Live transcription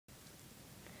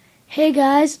Hey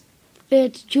guys,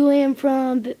 it's Julian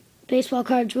from Baseball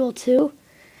Cards Rule 2.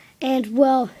 And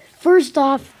well, first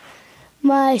off,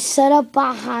 my setup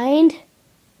behind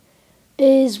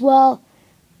is, well,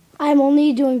 I'm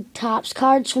only doing Topps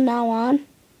cards from now on.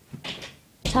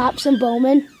 Topps and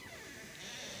Bowman.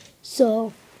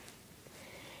 So,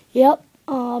 yep.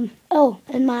 Oh,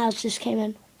 and Miles just came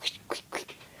in.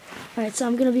 Alright, so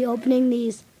I'm going to be opening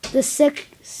these. The six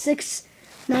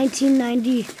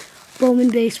 1990 Bowman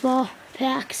baseball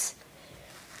packs.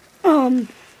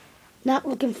 Not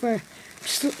looking for,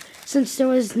 since there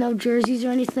was no jerseys or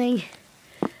anything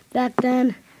back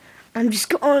then, I'm just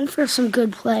going for some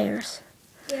good players.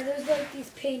 Yeah, there's like these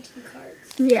painting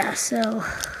cards. Yeah, so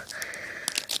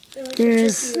Like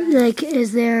there's like,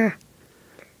 is there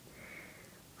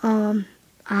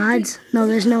odds? No,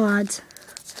 there's no odds.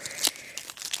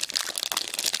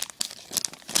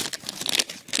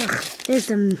 Ugh,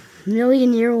 there's a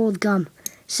million-year-old gum.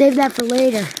 Save that for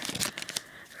later.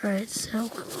 Alright, so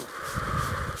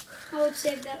I would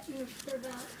save that one for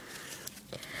about.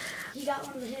 He got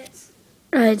one of the hits.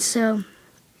 alright, so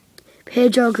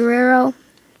Pedro Guerrero,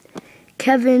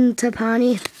 Kevin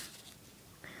Tapani,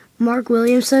 Mark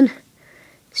Williamson,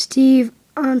 Steve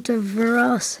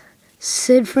Ontiveros,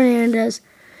 Sid Fernandez,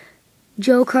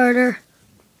 Joe Carter,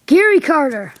 Gary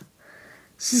Carter.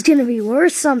 This is gonna be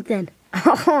worth something.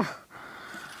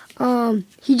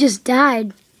 He just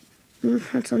died.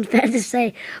 That sounds bad to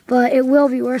say, but it will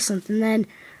be worth something. Then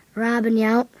Robin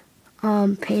Yount,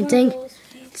 painting.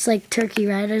 It's like turkey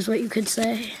red is what you could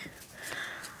say.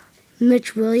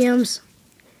 Mitch Williams,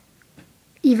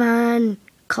 Ivan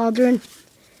Calderon,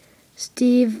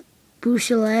 Steve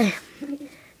Bouchelet,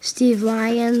 Steve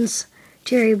Lyons,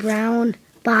 Jerry Brown,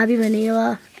 Bobby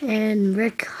Manila, and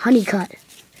Rick Honeycutt.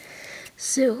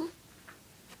 So,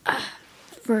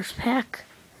 first pack.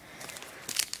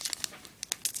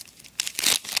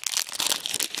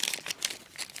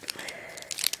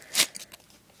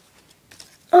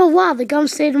 Oh wow, the gum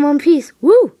stayed in one piece.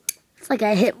 Woo! It's like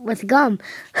I hit with gum.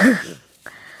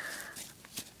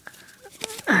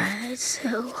 Alright,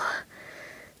 so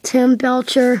Tim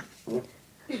Belcher.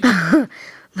 My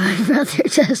brother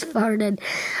just farted.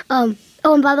 Oh,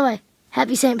 and by the way,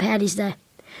 happy St. Patty's Day.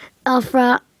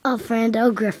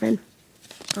 Alfredo Griffin.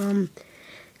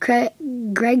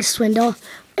 Greg Swindle.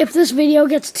 If this video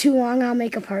gets too long, I'll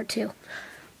make a part 2.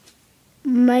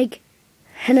 Mike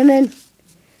Henneman.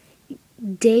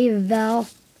 Dave Val,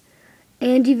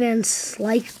 Andy Van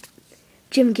Slyke,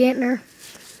 Jim Gantner.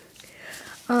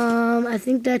 I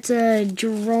think that's a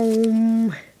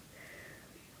Jerome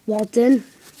Walton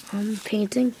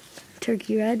painting,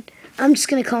 turkey red. I'm just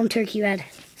gonna call him turkey red.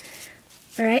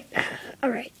 All right.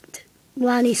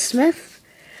 Lonnie Smith,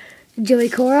 Joey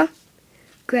Cora,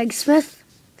 Greg Smith,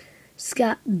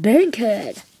 Scott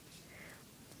Bankhead,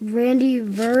 Randy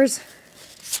Vers,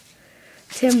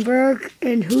 Tim Berg,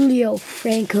 and Julio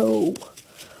Franco.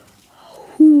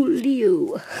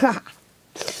 Julio.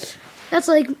 That's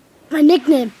like my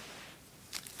nickname.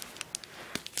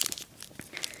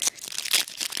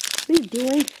 What are you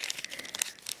doing?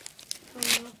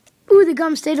 Ooh, the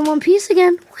gum stayed in one piece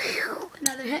again. Whew.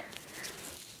 Another hit.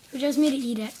 Or just me to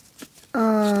eat it.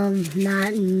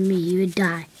 Not me. You would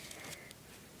die.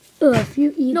 Ugh, if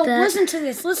you eat that. No, listen to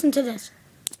this. Listen to this.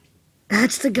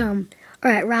 That's the gum.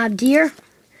 Alright, Rob Deere.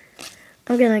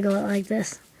 I'm gonna go like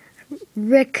this.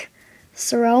 Rick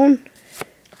Cerrone.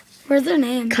 Where's their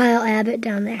name? Kyle Abbott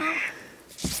down there.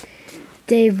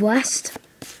 Dave West.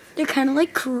 They're kind of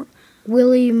like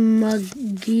Willie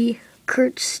Muggy.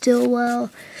 Kurt Stillwell.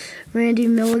 Randy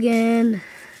Milligan.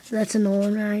 That's a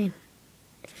Nolan Ryan.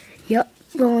 Yep,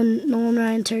 Nolan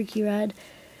Ryan turkey red.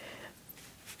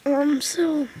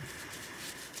 So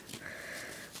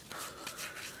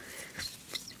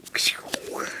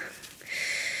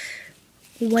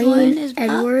Wayne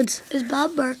Edwards. Is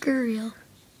Bob Barker real?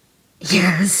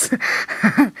 Yes.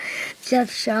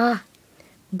 Jeff Shaw.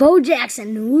 Bo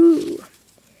Jackson. Woo.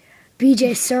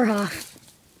 BJ Surhoff.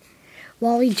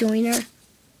 Wally Joyner.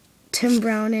 Tim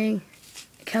Browning.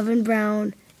 Kevin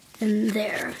Brown. And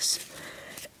there's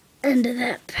end of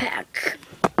that pack.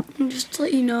 And just to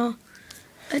let you know,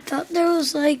 I thought there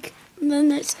was like, and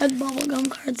then it said bubblegum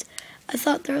cards. I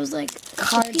thought there was like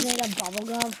Cards made of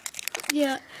bubblegum.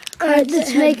 Yeah. Alright,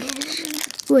 let's make.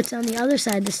 Ooh, it's on the other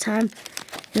side this time.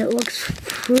 And it looks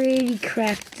pretty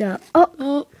cracked up.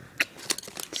 Oh!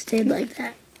 Stayed like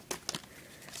that.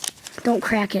 Don't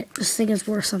crack it. This thing is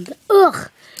worth something. Ugh!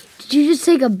 Did you just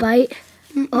take a bite?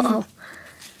 Uh-oh.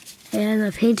 And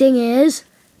the painting is.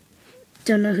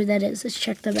 Don't know who that is. Let's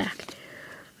check the back.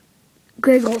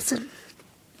 Greg Olson.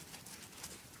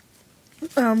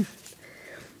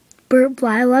 Bert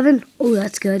Blyleven. Oh,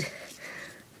 that's good.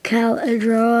 Cal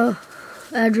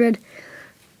Edred.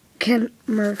 Kent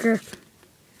Merker.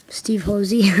 Steve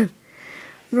Hosey.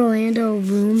 Rolando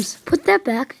Rooms. Put that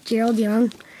back. Gerald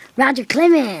Young. Roger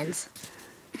Clemens.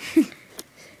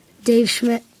 Dave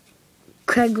Schmidt.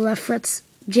 Craig Lefferts.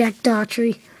 Jack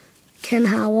Daughtry. Ken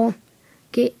Howell.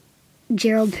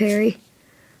 Gerald Perry.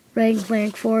 Ray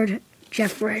Lankford.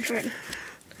 Jeff Redford.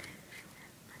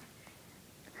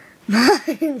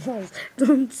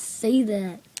 Don't say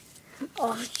that.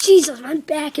 Oh, Jesus, my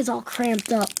back is all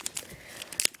cramped up.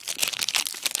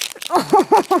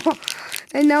 Oh,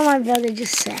 and now my brother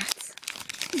just sat.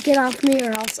 Get off me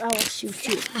or else I will shoot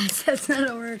you. That's not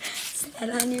a word. Sat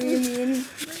on you mean?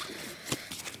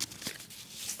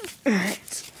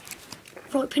 Alright.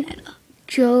 Roy Panetta.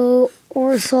 Joe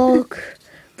Orsolk,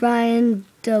 Brian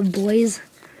DeBois,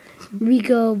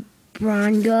 Rico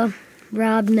Bronga,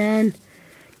 Rob Nen,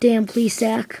 Dan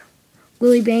Plesac,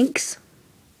 Willie Banks.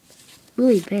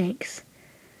 Willie Banks.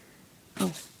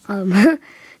 Oh,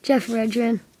 Jeff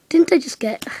Redren. Didn't I just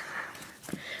get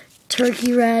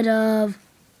Turkey Red of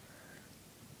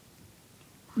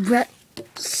Brett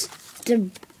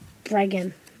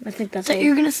Stebregan? I think that's So all.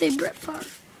 you're going to say Brett Favre.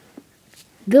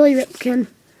 Billy Ripken,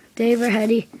 Dave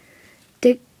Verhetti,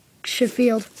 Dick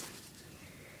Sheffield,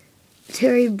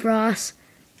 Terry Bross,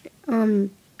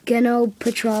 Geno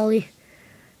Petrali,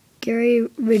 Gary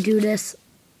Redutis,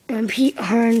 and Pete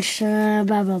Harns, blah,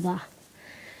 blah, blah.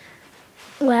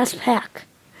 Last pack.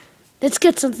 Let's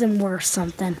get something worse,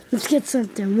 something. Let's get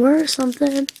something worse,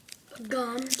 something.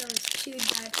 Gum that was chewed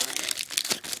by a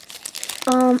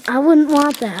plant. I wouldn't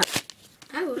want that.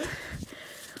 I would.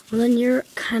 Well, then you're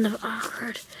kind of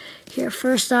awkward. Here,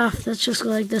 first off, let's just go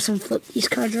like this and flip these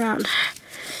cards around.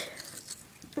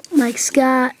 Mike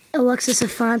Scott, Alexis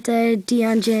Afante,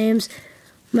 Deion James,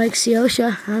 Mike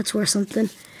Cioscia, that's worth something.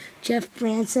 Jeff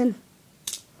Branson,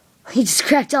 he just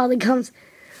cracked all the gums.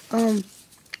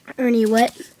 Ernie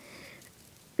Wett,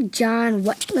 John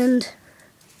Wetland,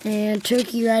 and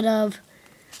Turkey Red of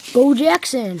Bo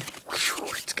Jackson.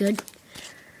 It's good.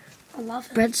 I love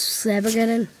it. Brett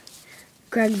Slabergeddon,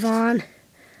 Greg Vaughn,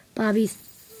 Bobby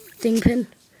Thingpen,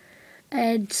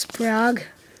 Ed Sprague,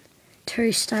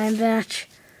 Terry Steinbach,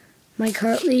 Mike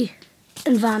Hartley,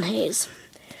 and Von Hayes.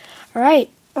 All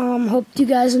right. Hope you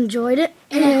guys enjoyed it.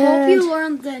 And I hope you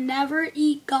learned to never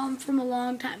eat gum from a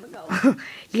long time ago.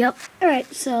 Yep. All right.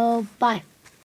 So, bye.